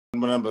I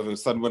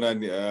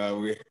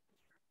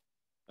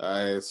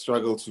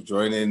struggled to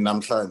join in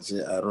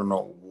Nhlanhla. I don't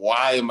know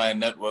why my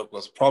network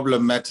was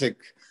problematic,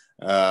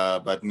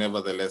 but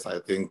nevertheless, I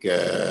think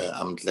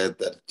I'm glad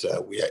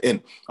that we are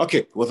in.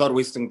 Okay, without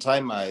wasting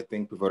time, I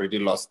think we've already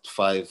lost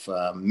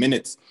 5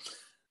 minutes.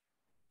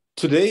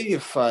 Today,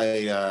 if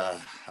I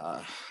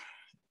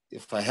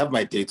have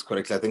my dates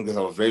correctly, I think this is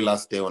our very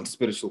last day on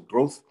spiritual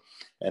growth,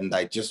 and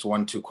I just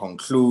want to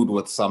conclude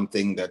with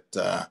something that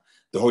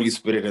the Holy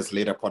Spirit has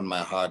laid upon my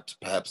heart.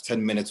 Perhaps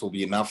 10 minutes will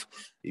be enough.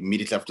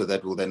 Immediately after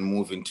that, we'll then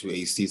move into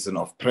a season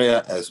of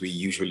prayer as we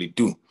usually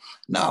do.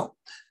 Now,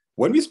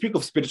 when we speak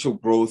of spiritual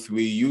growth,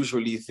 we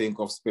usually think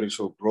of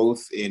spiritual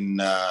growth in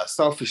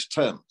selfish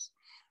terms.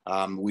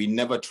 We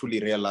never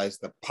truly realize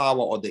the power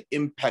or the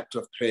impact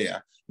of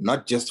prayer,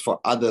 not just for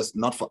others,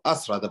 not for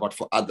us rather, but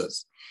for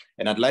others.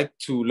 And I'd like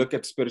to look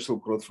at spiritual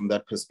growth from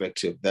that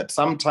perspective, that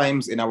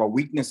sometimes in our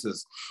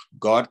weaknesses,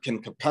 God can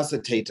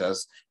capacitate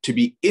us to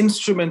be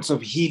instruments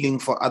of healing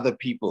for other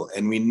people.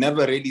 And we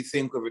never really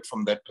think of it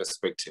from that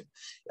perspective.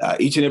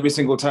 Each and every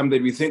single time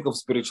that we think of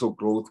spiritual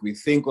growth, we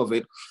think of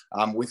it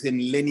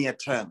within linear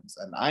terms.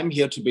 And I'm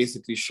here to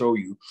basically show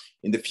you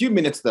in the few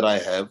minutes that I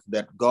have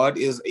that God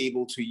is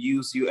able to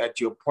use you at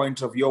your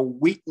point of your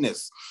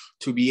weakness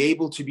to be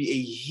able to be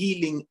a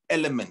healing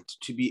element,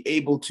 to be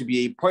able to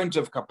be a point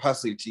of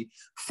capacity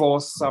for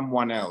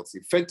someone else.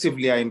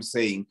 Effectively, I am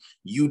saying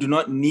you do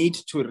not need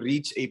to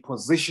reach a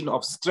position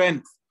of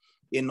strength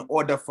in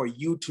order for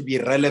you to be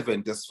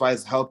relevant as far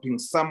as helping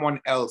someone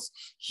else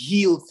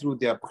heal through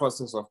their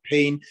process of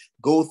pain,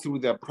 go through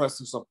their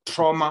process of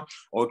trauma,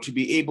 or to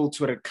be able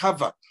to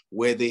recover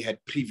where they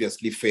had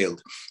previously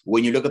failed.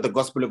 When you look at the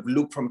Gospel of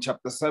Luke from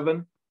chapter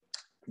 7,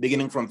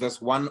 beginning from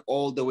verse 1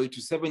 all the way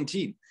to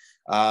 17,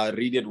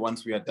 read it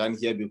once we are done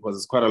here because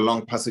it's quite a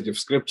long passage of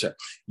scripture.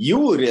 You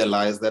will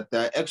realize that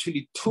there are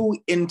actually 2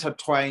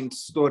 intertwined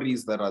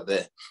stories that are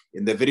there.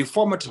 In the very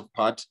formative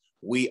part,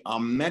 we are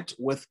met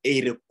with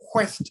a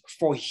request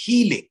for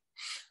healing.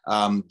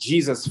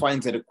 Jesus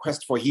finds a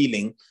request for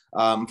healing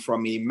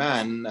from a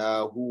man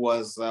who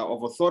was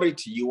of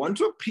authority. You want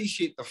to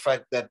appreciate the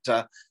fact that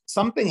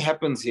something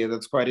happens here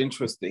that's quite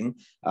interesting,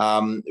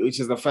 which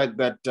is the fact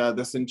that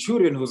the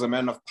centurion, who's a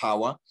man of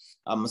power,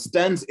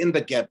 stands in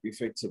the gap,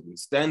 effectively,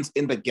 stands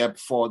in the gap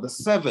for the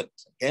servant,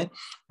 okay?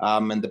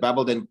 And the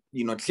Bible then,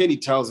 clearly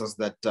tells us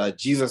that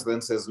Jesus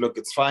then says, look,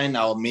 it's fine,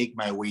 I'll make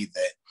my way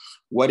there.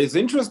 What is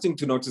interesting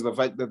to note is the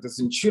fact that the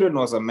centurion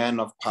was a man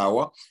of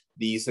power.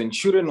 The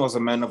centurion was a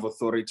man of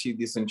authority.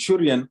 The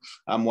centurion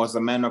was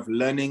a man of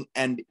learning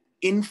and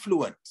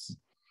influence.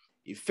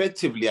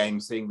 Effectively, I'm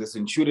saying the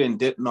centurion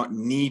did not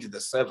need the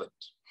servant.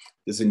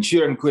 The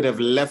centurion could have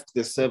left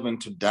the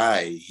servant to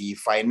die. He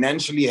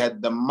financially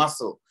had the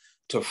muscle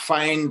to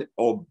find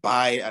or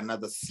buy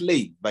another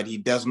slave, but he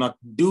does not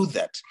do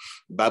that.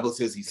 The Bible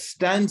says he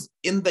stands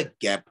in the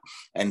gap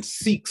and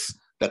seeks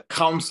the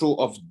counsel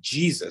of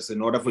Jesus in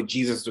order for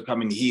Jesus to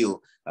come and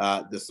heal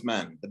this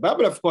man. The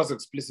Bible, of course,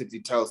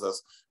 explicitly tells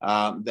us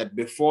that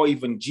before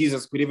even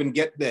Jesus could even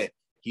get there,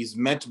 he's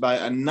met by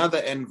another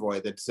envoy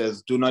that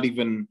says, do not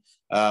even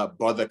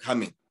bother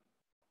coming.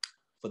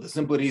 For the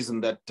simple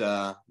reason that,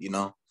 the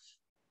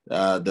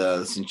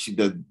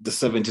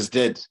servant is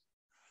dead.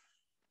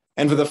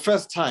 And for the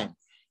first time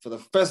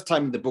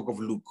in the book of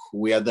Luke,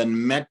 we are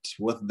then met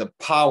with the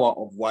power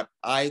of what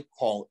I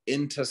call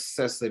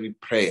intercessory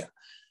prayer.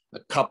 A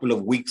couple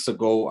of weeks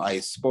ago, I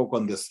spoke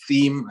on this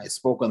theme, I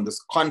spoke on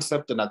this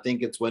concept, and I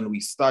think it's when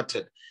we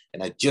started.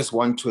 And I just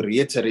want to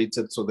reiterate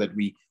it so that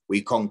we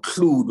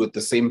conclude with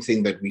the same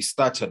thing that we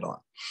started on.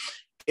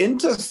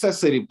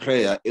 Intercessory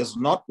prayer is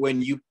not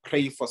when you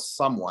pray for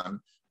someone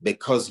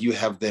because you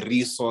have the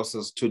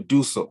resources to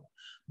do so.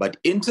 But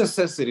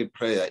intercessory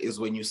prayer is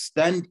when you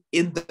stand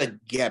in the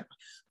gap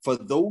for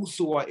those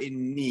who are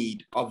in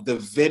need of the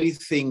very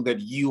thing that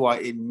you are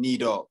in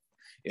need of.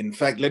 In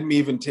fact, let me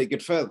even take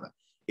it further.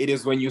 It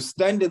is when you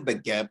stand in the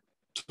gap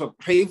to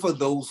pray for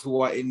those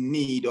who are in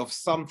need of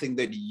something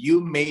that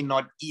you may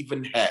not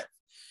even have.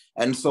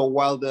 And so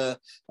while the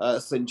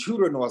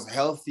centurion was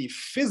healthy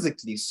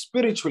physically,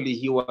 spiritually,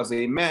 he was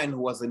a man who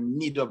was in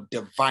need of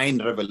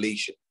divine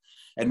revelation.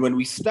 And when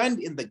we stand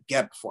in the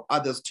gap for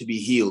others to be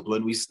healed,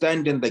 when we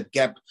stand in the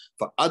gap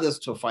for others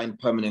to find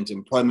permanent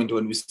employment,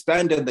 when we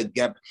stand in the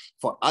gap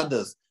for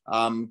others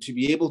to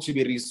be able to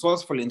be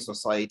resourceful in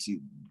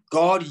society,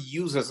 God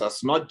uses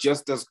us not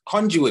just as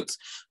conduits,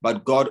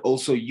 but God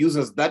also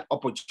uses that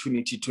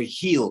opportunity to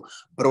heal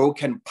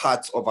broken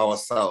parts of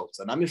ourselves.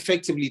 And I'm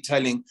effectively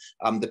telling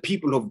the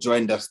people who've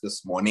joined us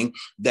this morning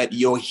that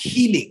your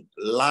healing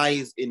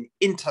lies in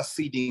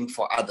interceding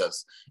for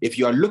others. If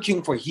you are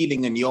looking for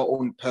healing in your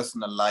own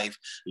personal life,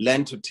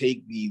 learn to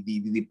take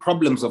the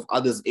problems of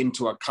others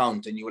into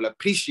account, and you will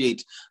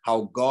appreciate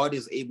how God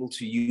is able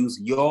to use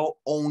your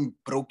own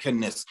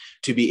brokenness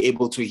to be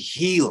able to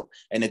heal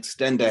and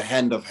extend a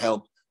hand of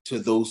help to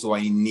those who are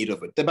in need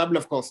of it. The Bible,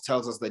 of course,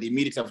 tells us that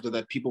immediately after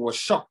that, people were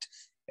shocked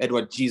at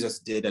what Jesus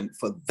did. And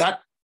for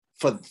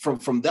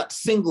from that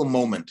single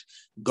moment,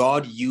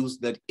 God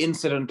used that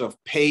incident of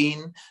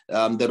pain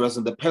that was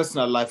in the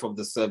personal life of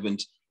the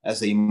servant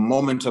as a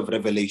moment of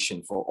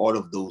revelation for all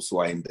of those who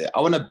are in there.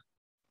 I want to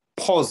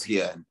pause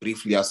here and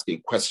briefly ask a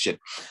question.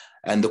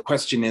 And the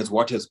question is,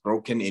 what is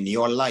broken in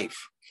your life?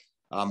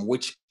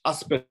 Which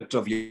aspect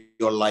of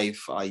your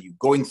life are you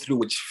going through?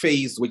 Which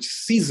phase, which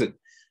season,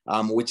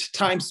 which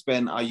time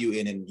span are you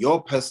in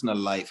your personal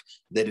life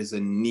that is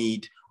in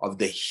need of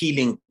the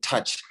healing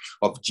touch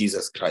of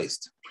Jesus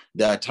Christ?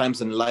 There are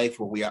times in life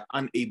where we are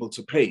unable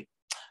to pray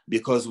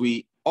because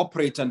we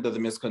operate under the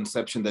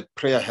misconception that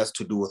prayer has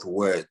to do with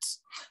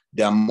words.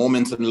 There are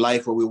moments in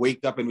life where we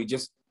wake up and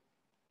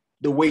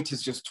the weight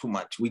is just too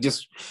much. We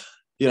just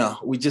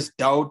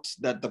doubt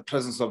that the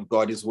presence of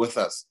God is with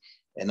us.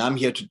 And I'm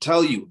here to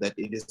tell you that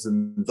it is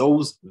in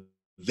those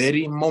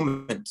very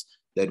moments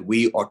that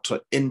we ought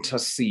to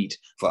intercede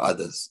for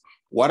others.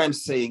 What I'm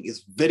saying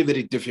is very,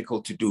 very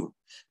difficult to do,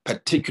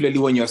 particularly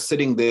when you're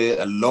sitting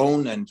there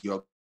alone and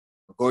you're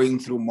going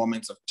through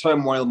moments of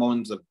turmoil,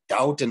 moments of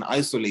doubt and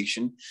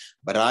isolation.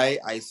 But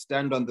I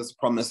stand on this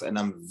promise, and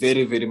I'm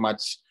very, very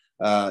much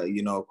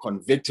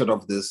convicted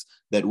of this,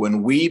 that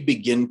when we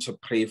begin to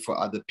pray for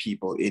other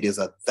people, it is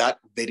at that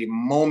very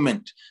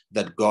moment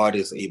that God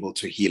is able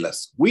to heal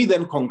us. We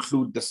then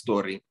conclude the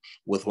story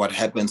with what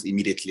happens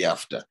immediately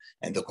after.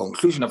 And the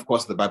conclusion, of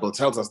course, the Bible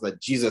tells us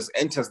that Jesus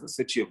enters the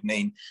city of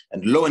Nain,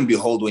 and lo and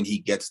behold, when he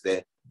gets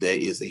there, there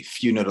is a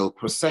funeral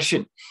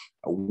procession.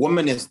 A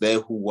woman is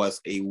there who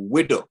was a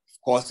widow.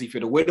 Of course, if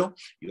you're a widow,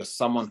 you're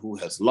someone who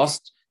has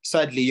lost,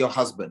 sadly, your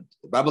husband.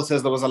 The Bible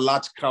says there was a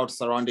large crowd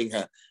surrounding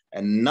her,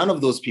 and none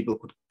of those people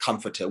could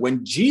comfort her.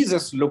 When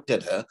Jesus looked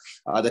at her,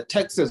 the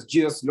text says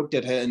Jesus looked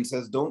at her and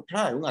says, "Don't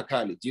cry."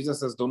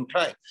 Jesus says, "Don't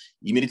cry."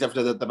 Immediately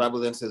after that, the Bible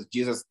then says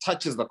Jesus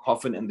touches the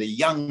coffin and the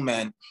young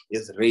man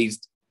is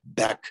raised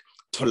back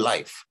to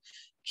life.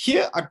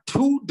 Here are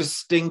two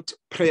distinct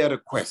prayer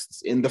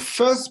requests. In the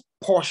first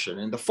portion,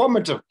 in the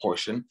formative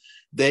portion,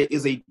 there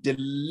is a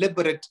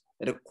deliberate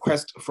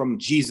request from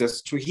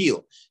Jesus to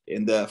heal.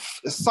 In the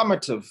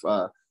summative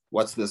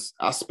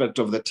aspect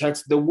of the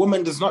text, the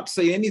woman does not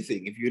say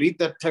anything. If you read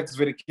that text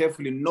very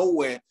carefully,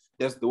 nowhere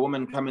does the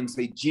woman come and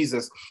say,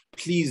 "Jesus,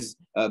 please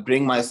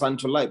bring my son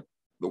to life."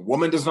 The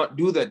woman does not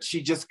do that.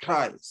 She just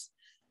cries.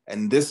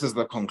 And this is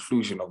the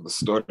conclusion of the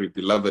story,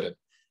 beloved.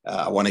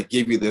 I want to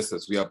give you this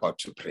as we are about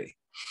to pray.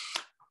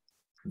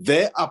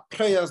 There are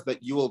prayers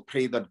that you will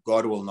pray that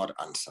God will not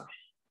answer.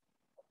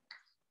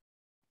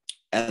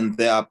 And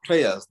there are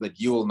prayers that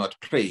you will not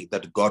pray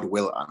that God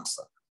will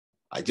answer.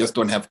 I just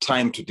don't have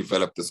time to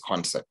develop this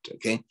concept,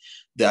 okay?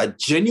 There are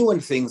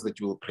genuine things that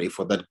you will pray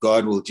for that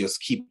God will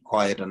just keep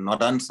quiet and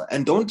not answer.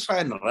 And don't try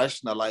and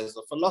rationalize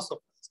the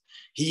philosophers.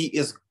 He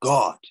is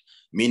God,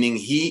 meaning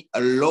he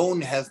alone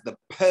has the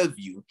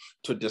purview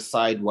to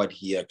decide what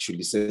he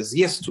actually says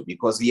yes to,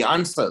 because he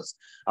answers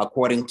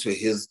according to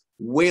his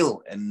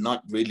will and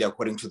not really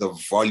according to the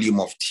volume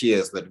of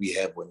tears that we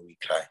have when we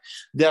cry.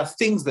 There are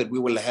things that we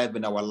will have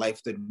in our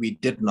life that we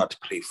did not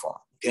pray for.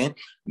 Okay?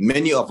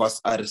 Many of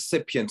us are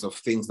recipients of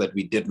things that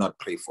we did not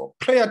pray for.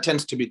 Prayer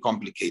tends to be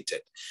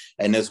complicated.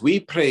 And as we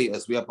pray,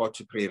 as we are about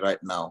to pray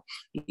right now,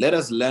 let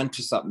us learn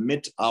to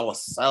submit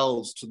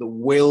ourselves to the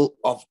will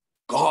of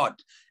God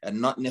and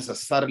not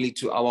necessarily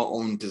to our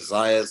own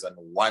desires and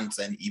wants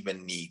and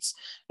even needs.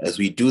 As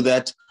we do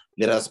that,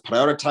 let us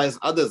prioritize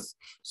others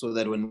so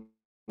that when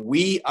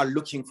we are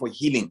looking for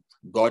healing,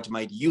 God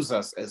might use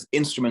us as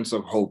instruments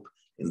of hope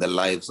in the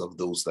lives of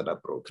those that are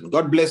broken.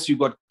 God bless you.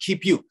 God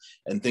keep you.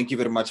 And thank you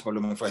very much,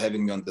 Malume, for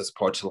having me on this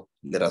portal.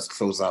 Let us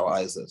close our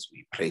eyes as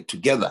we pray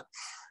together.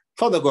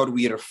 Father God,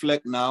 we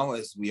reflect now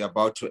as we are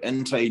about to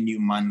enter a new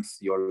month,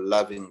 your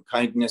loving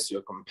kindness,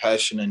 your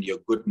compassion, and your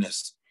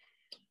goodness.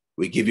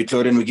 We give you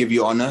glory and we give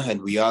you honor,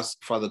 and we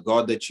ask, Father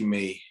God, that you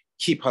may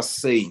keep us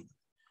sane.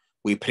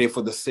 We pray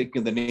for the sick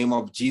in the name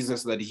of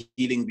Jesus, that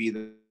healing be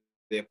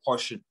their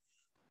portion.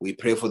 We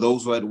pray for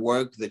those who are at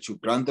work, that you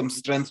grant them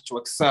strength to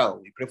excel.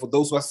 We pray for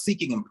those who are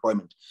seeking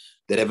employment,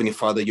 that Heavenly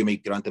Father, you may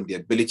grant them the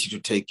ability to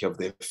take care of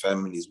their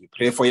families. We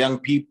pray for young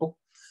people.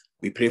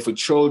 We pray for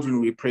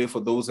children. We pray for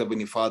those,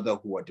 Heavenly Father,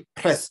 who are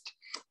depressed.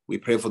 We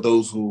pray for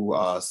those who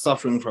are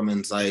suffering from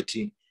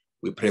anxiety.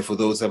 We pray for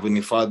those,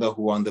 Heavenly Father,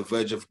 who are on the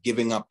verge of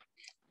giving up.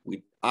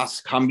 We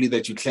ask humbly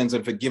that you cleanse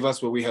and forgive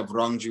us where we have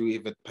wronged you,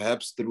 if it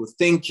perhaps through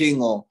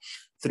thinking or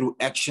through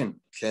action.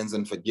 Cleanse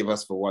and forgive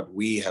us for what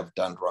we have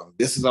done wrong.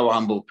 This is our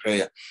humble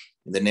prayer.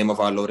 In the name of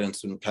our Lord and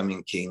soon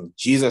coming King,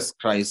 Jesus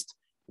Christ,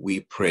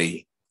 we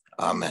pray.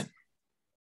 Amen.